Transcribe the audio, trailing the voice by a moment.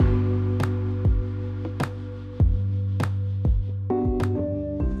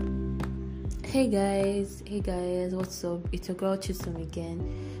Hey guys, what's up? It's your girl Chisum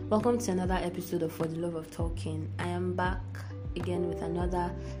again. Welcome to another episode of For the Love of Talking. I am back again with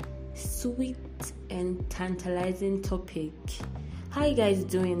another sweet and tantalizing topic. How you guys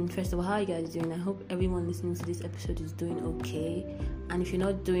doing? First of all, how you guys doing? I hope everyone listening to this episode is doing okay. And if you're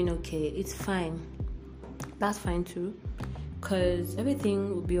not doing okay, it's fine. That's fine too. Because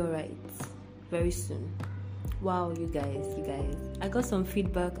everything will be alright very soon. Wow, you guys, I got some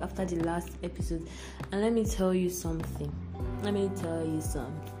feedback after the last episode, and let me tell you something.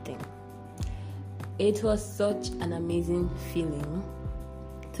 It was such an amazing feeling.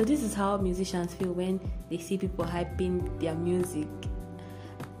 So this is how musicians feel when they see people hyping their music,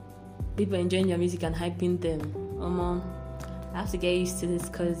 people enjoying their music and hyping them. I have to get used to this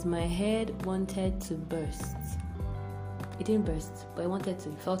because my head wanted to burst. It didn't burst, but it wanted to.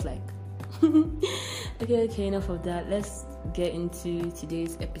 It felt like. Okay, enough of that. Let's get into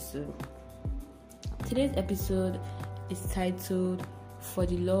today's episode. Today's episode is titled For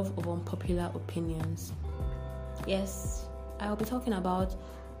the Love of Unpopular Opinions. Yes, I'll be talking about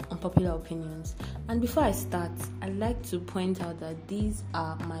unpopular opinions. And before I start, I'd like to point out that these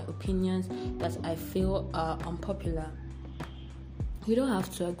are my opinions that I feel are unpopular. You don't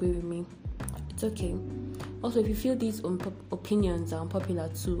have to agree with me. It's okay. Also, if you feel these opinions are unpopular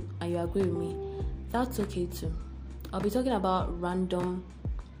too and you agree with me, that's okay too. I'll be talking about random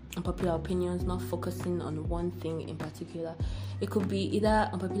unpopular opinions, not focusing on one thing in particular. It could be either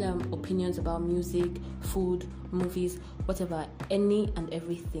unpopular opinions about music, food, movies, whatever, any and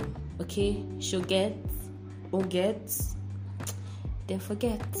everything. Okay? She'll get, won't get, then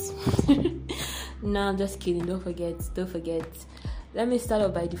forget. No, I'm just kidding. Don't forget. Let me start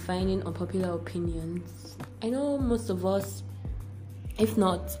off by defining unpopular opinions. I know most of us, if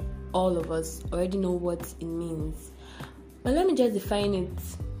not all of us, already know what it means. But let me just define it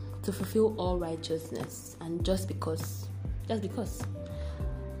to fulfill all righteousness and just because.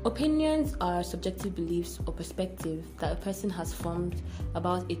 Opinions are subjective beliefs or perspectives that a person has formed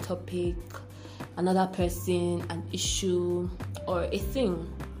about a topic, another person, an issue, or a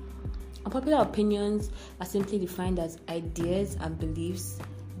thing. Unpopular opinions are simply defined as ideas and beliefs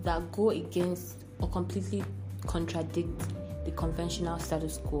that go against or completely contradict the conventional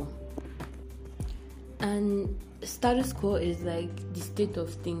status quo. And status quo is like the state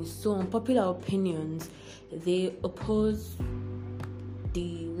of things. So unpopular opinions, they oppose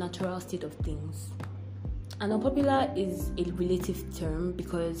the natural state of things. And unpopular is a relative term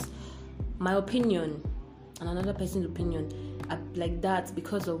because my opinion and another person's opinion are like that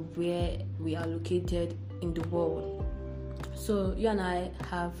because of where we are located in the world. So you and I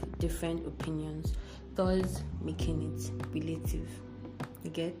have different opinions, thus making it relative. You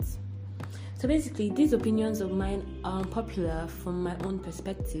get? So basically, these opinions of mine are unpopular from my own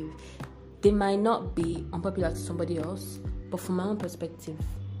perspective. They might not be unpopular to somebody else, but from my own perspective,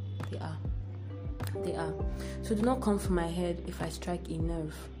 they are. So do not come for my head if I strike a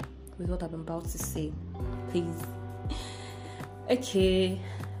nerve with what I'm about to say, please. Okay,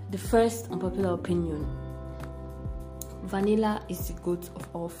 the first unpopular opinion. Vanilla is the goat of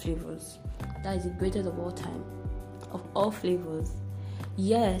all flavors. That is the greatest of all time. Of all flavors.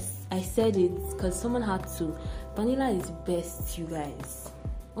 Yes, I said it because someone had to. Vanilla is best, you guys.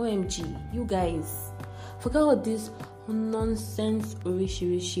 OMG, you guys. Forget all these nonsense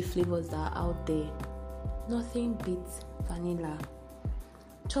orishi flavors that are out there. Nothing beats vanilla.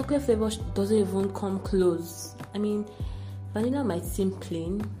 Chocolate flavor doesn't even come close. I mean, vanilla might seem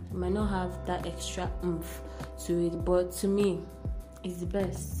plain, it might not have that extra oomph to it, but to me, it's the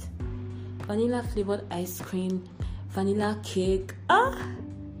best. Vanilla flavored ice cream, vanilla cake,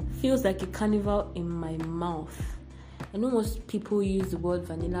 feels like a carnival in my mouth. I know most people use the word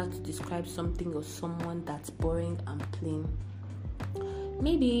vanilla to describe something or someone that's boring and plain.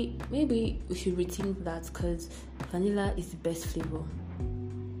 Maybe we should rethink that because vanilla is the best flavor.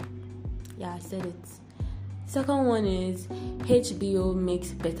 Yeah, I said it. Second one is HBO makes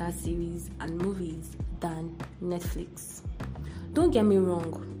better series and movies than Netflix. Don't get me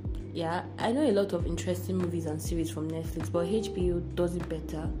wrong. Yeah, I know a lot of interesting movies and series from Netflix, but HBO does it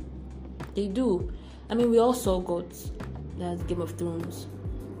better. They do. I mean, we all saw Gods, that's Game of Thrones.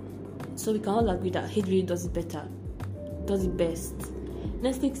 So we can all agree that HBO does it better, does it best.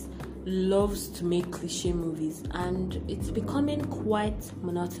 Netflix loves to make cliche movies, and it's becoming quite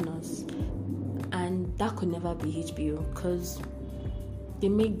monotonous. And that could never be HBO because they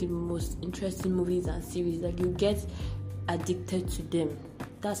make the most interesting movies and series that you get addicted to them.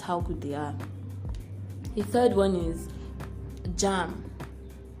 That's how good they are. The third one is Jam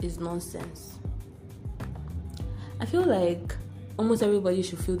is nonsense. I feel like almost everybody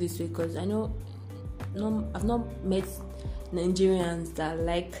should feel this way because I know I've not met Nigerians that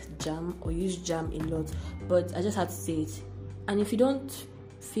like jam or use jam a lot, but I just had to say it. And if you don't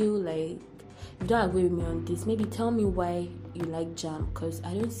feel like, if you don't agree with me on this, maybe tell me why you like jam, because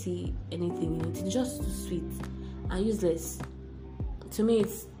I don't see anything in it. It's just too sweet and useless. To me,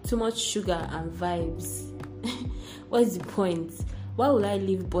 it's too much sugar and vibes. What's the point? Why would I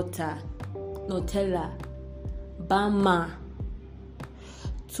leave butter, Nutella, Bama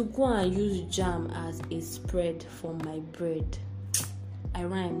to go and use jam as a spread for my bread? I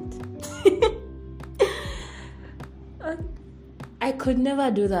rhymed. I could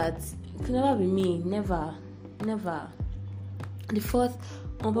never do that. It could never be me. Never. The fourth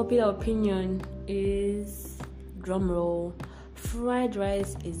unpopular opinion is, drumroll, fried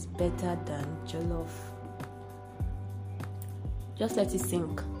rice is better than jollof. Just let it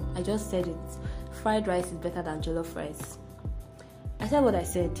sink. I just said it. Fried rice is better than jollof rice. I said what I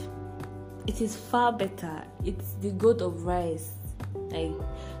said. It is far better. It's the goat of rice. Like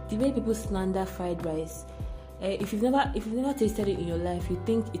the way people slander fried rice. If you've never tasted it in your life, you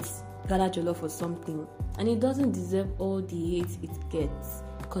think it's Ghana jollof or something, and it doesn't deserve all the hate it gets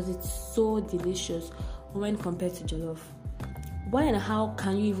because it's so delicious when compared to jollof. Why and how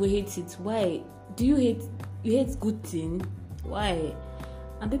can you even hate it? Why do you hate good thing? Why?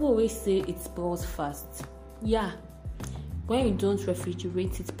 And people always say it spoils fast. Yeah, when you don't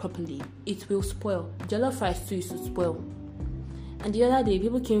refrigerate it properly, it will spoil. Jollof rice too used to spoil. And the other day,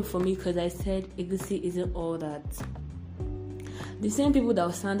 people came for me because I said egusi isn't all that. The same people that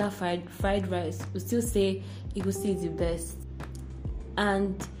will slander fried rice will still say egusi is the best.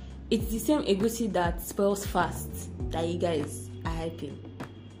 And it's the same egusi that spoils fast that you guys are hyping.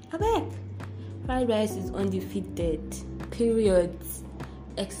 I beg. Fried rice is undefeated. Period.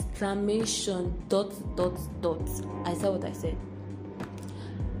 Exclamation. ... I said what I said.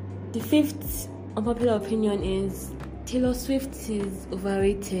 The fifth unpopular opinion is Taylor Swift is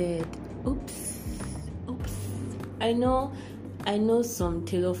overrated. Oops. I know some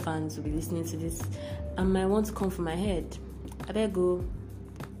Taylor fans will be listening to this and might want to come for my head. I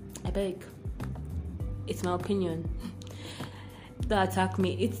beg. It's my opinion. Don't attack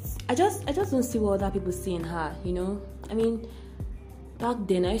me. I just don't see what other people see in her, you know? I mean, back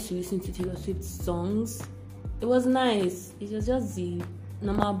then I used to listen to Taylor Swift songs. It was nice. It was just the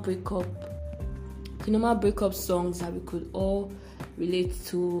normal breakup songs that we could all relate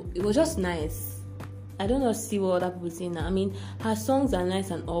to. It was just nice. I don't know see what other people say now. I mean, her songs are nice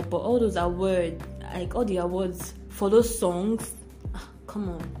and all, but all those awards, like all the awards for those songs, come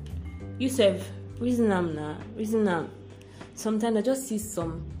on. You serve reason am. Sometimes I just see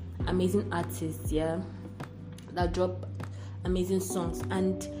some amazing artists, yeah, that drop amazing songs,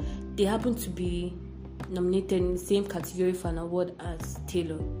 and they happen to be nominated in the same category for an award as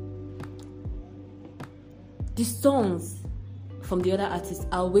Taylor. The songs from the other artists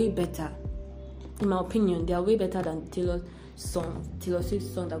are way better. In my opinion, they are way better than Taylor Swift's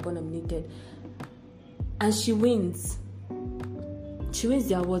song that got nominated. And she wins. She wins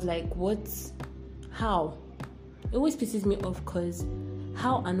the award. Like, what? How? It always pisses me off because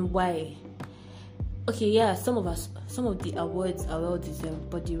how and why? Okay, yeah, some of the awards are well deserved,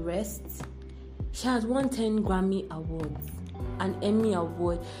 but the rest, she has won 10 Grammy awards, an Emmy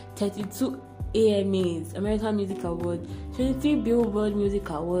award, 32 AMAs, American Music Award, 23 Billboard Music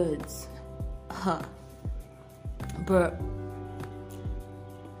Awards. Bruh.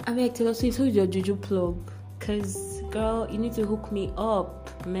 I mean, Taylor Swift, who's your juju plug? Cause girl, you need to hook me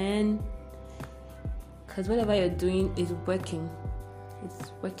up, man. Cause whatever you're doing is working.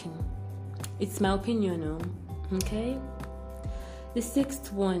 It's working. It's my opinion, okay? The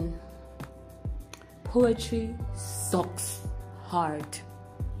sixth one. Poetry sucks hard.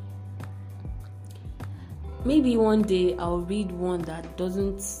 Maybe one day I'll read one that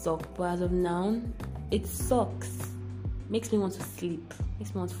doesn't suck, but as of now, it sucks. Makes me want to sleep.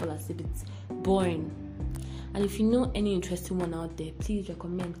 Makes me want to fall asleep. It's boring. And if you know any interesting one out there, please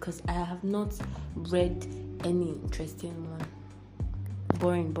recommend, because I have not read any interesting one.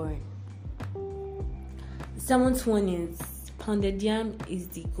 Boring. The seventh one is pounded yam is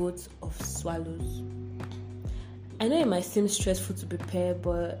the goat of swallows. I know it might seem stressful to prepare,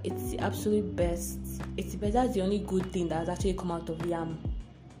 but it's the absolute best. That's the only good thing that has actually come out of yam,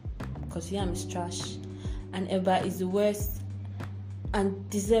 because yam is trash and eba is the worst and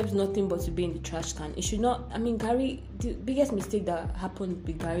deserves nothing but to be in the trash can. It should not. I mean, Gary, the biggest mistake that happened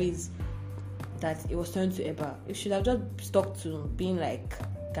with Gary is that it was turned to eba. It should have just stuck to being like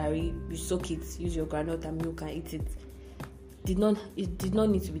Gary. You soak it, use your granite and milk and eat it. It did not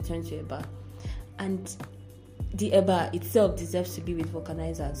need to be turned to eba. And the eba itself deserves to be with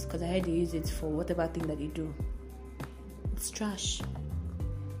vulcanizers, because I heard they use it for whatever thing that they do. It's trash.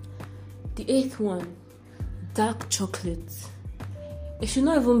 The 8th one, dark chocolate. It should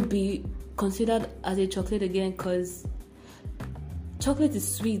not even be considered as a chocolate again, because chocolate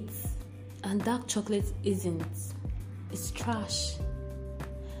is sweet and dark chocolate isn't. It's trash.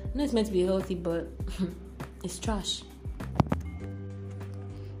 I know it's meant to be healthy, but it's trash.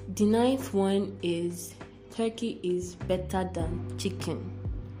 The 9th one is turkey is better than chicken.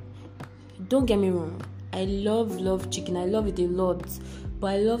 Don't get me wrong, I love chicken. I love it a lot, but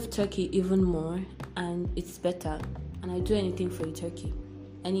I love turkey even more, and it's better. And I do anything for a turkey,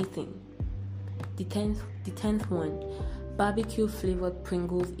 anything. The 10th one, barbecue flavored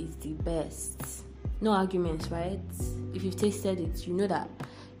Pringles is the best. No arguments, right? If you've tasted it, you know that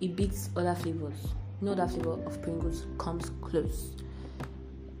it beats other flavors. No other flavor of Pringles comes close.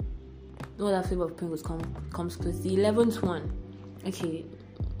 No other flavor of Pringles comes close. The 11th one, okay,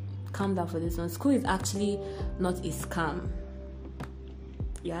 calm down for this one. School is actually not a scam.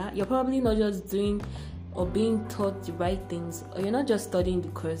 Yeah, you're probably not just doing or being taught the right things, or you're not just studying the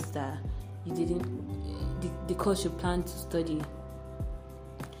course that you didn't, the course you plan to study.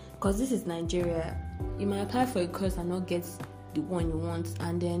 Because this is Nigeria. You might apply for a course and not get the one you want,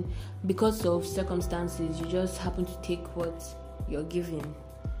 and then because of circumstances, you just happen to take what you're given,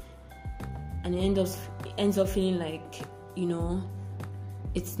 and it ends up feeling like,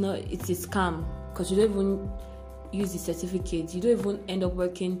 it's a scam, because you don't even use the certificate. You don't even end up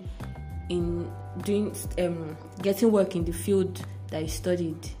working in getting work in the field that you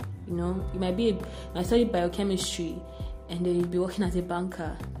studied. You might study biochemistry, and then you'll be working as a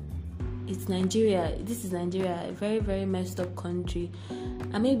banker. It's Nigeria. This is Nigeria, a very, very messed up country.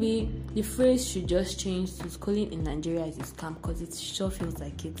 And maybe the phrase should just change to schooling in Nigeria is a scam, because it sure feels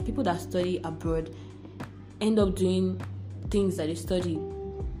like it. People that study abroad end up doing things that they studied.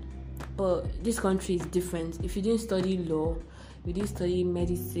 But this country is different. If you didn't study law, you didn't study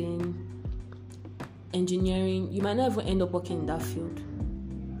medicine, engineering, you might not even end up working in that field.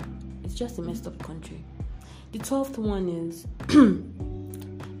 It's just a messed up country. The 12th one is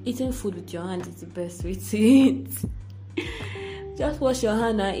eating food with your hand is the best way to eat. Just wash your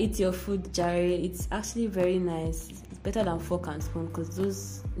hand and eat your food, Jerry. It's actually very nice. It's better than fork and spoon, because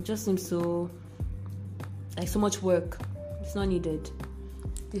those just seem so much work. It's not needed.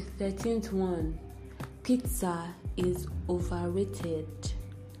 The 13th one, pizza is overrated.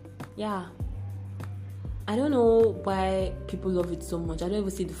 Yeah. I don't know why people love it so much. I don't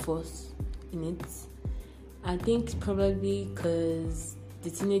even see the force in it. I think probably because the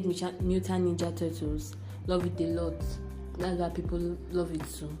Teenage Mutant Ninja Turtles love it a lot. That's why people love it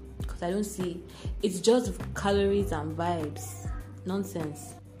too. Because I don't see, it's just calories and vibes.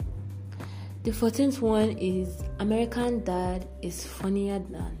 Nonsense. The 14th one is American Dad is funnier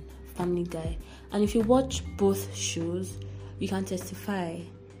than Family Guy. And if you watch both shows, you can testify.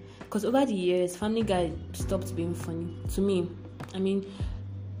 Because over the years, Family Guy stopped being funny to me. I mean,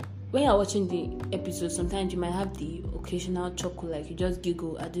 when you're watching the episode, sometimes you might have the occasional chuckle, like you just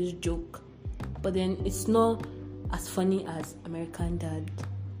giggle at this joke, but then it's not as funny as American Dad.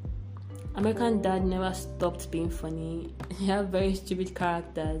 American Dad never stopped being funny. He have very stupid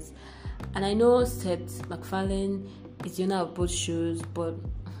characters, and I know Seth MacFarlane is the owner of both shows, but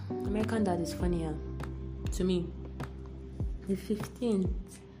American Dad is funnier to me. The 15th,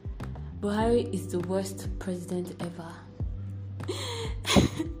 Buhari is the worst president ever.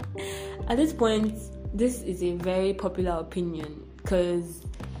 At this point, this is a very popular opinion, because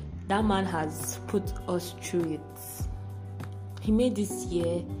that man has put us through it. He made this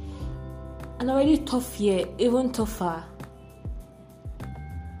year an already tough year even tougher.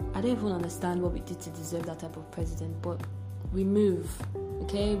 I don't even understand what we did to deserve that type of president, but we move.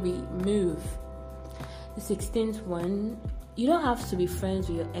 Okay, we move. The 16th one, you don't have to be friends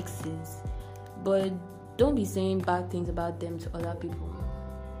with your exes, but don't be saying bad things about them to other people.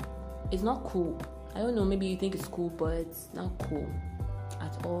 It's not cool. I don't know, maybe you think it's cool, but it's not cool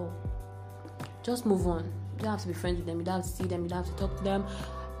at all. Just move on. You don't have to be friends with them, you don't have to see them, you don't have to talk to them,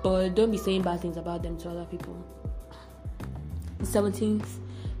 but don't be saying bad things about them to other people. The 17th,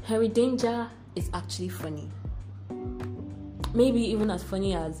 Harry Danger is actually funny. Maybe even as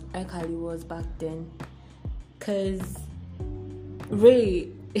funny as R. Kelly was back then. Because Ray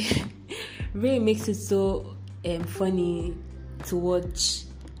makes it so funny to watch.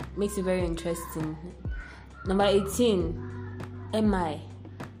 Makes it very interesting. Number 18, MI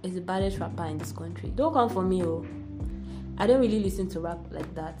is the baddest rapper in this country. Don't come for me, oh. I don't really listen to rap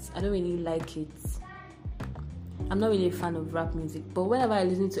like that. I don't really like it. I'm not really a fan of rap music, but whenever I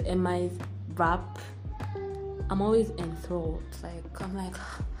listen to MI's rap, I'm always enthralled. Like, I'm like,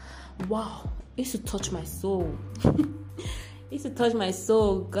 wow, it used to touch my soul. It used to touch my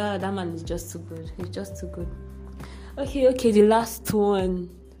soul. God, that man is just too good. He's just too good. Okay, the last one.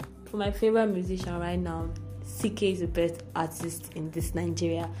 For my favorite musician right now, CK is the best artist in this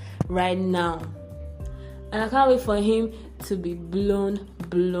Nigeria right now. And I can't wait for him to be blown.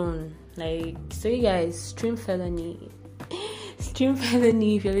 Like, so you guys, stream Felony. Stream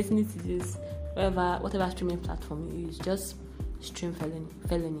Felony if you're listening to this. Whatever streaming platform you use, just stream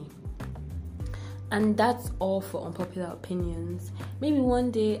Felony. And that's all for unpopular opinions. Maybe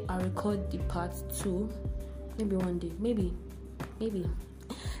one day I'll record the part 2. Maybe one day. Maybe.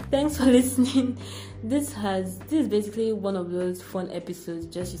 Thanks for listening. This is basically one of those fun episodes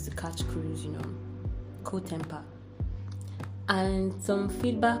just used to catch cruise, cool temper. And some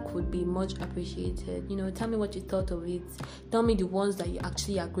feedback would be much appreciated. Tell me what you thought of it. Tell me the ones that you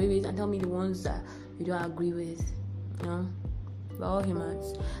actually agree with, and tell me the ones that you don't agree with. We're all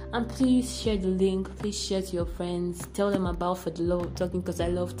humans. And please share the link. Please share to your friends. Tell them about For the Love of Talking, because I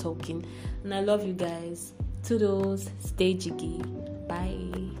love talking. And I love you guys. Toodles. Stay jiggy.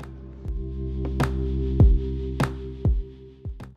 Bye.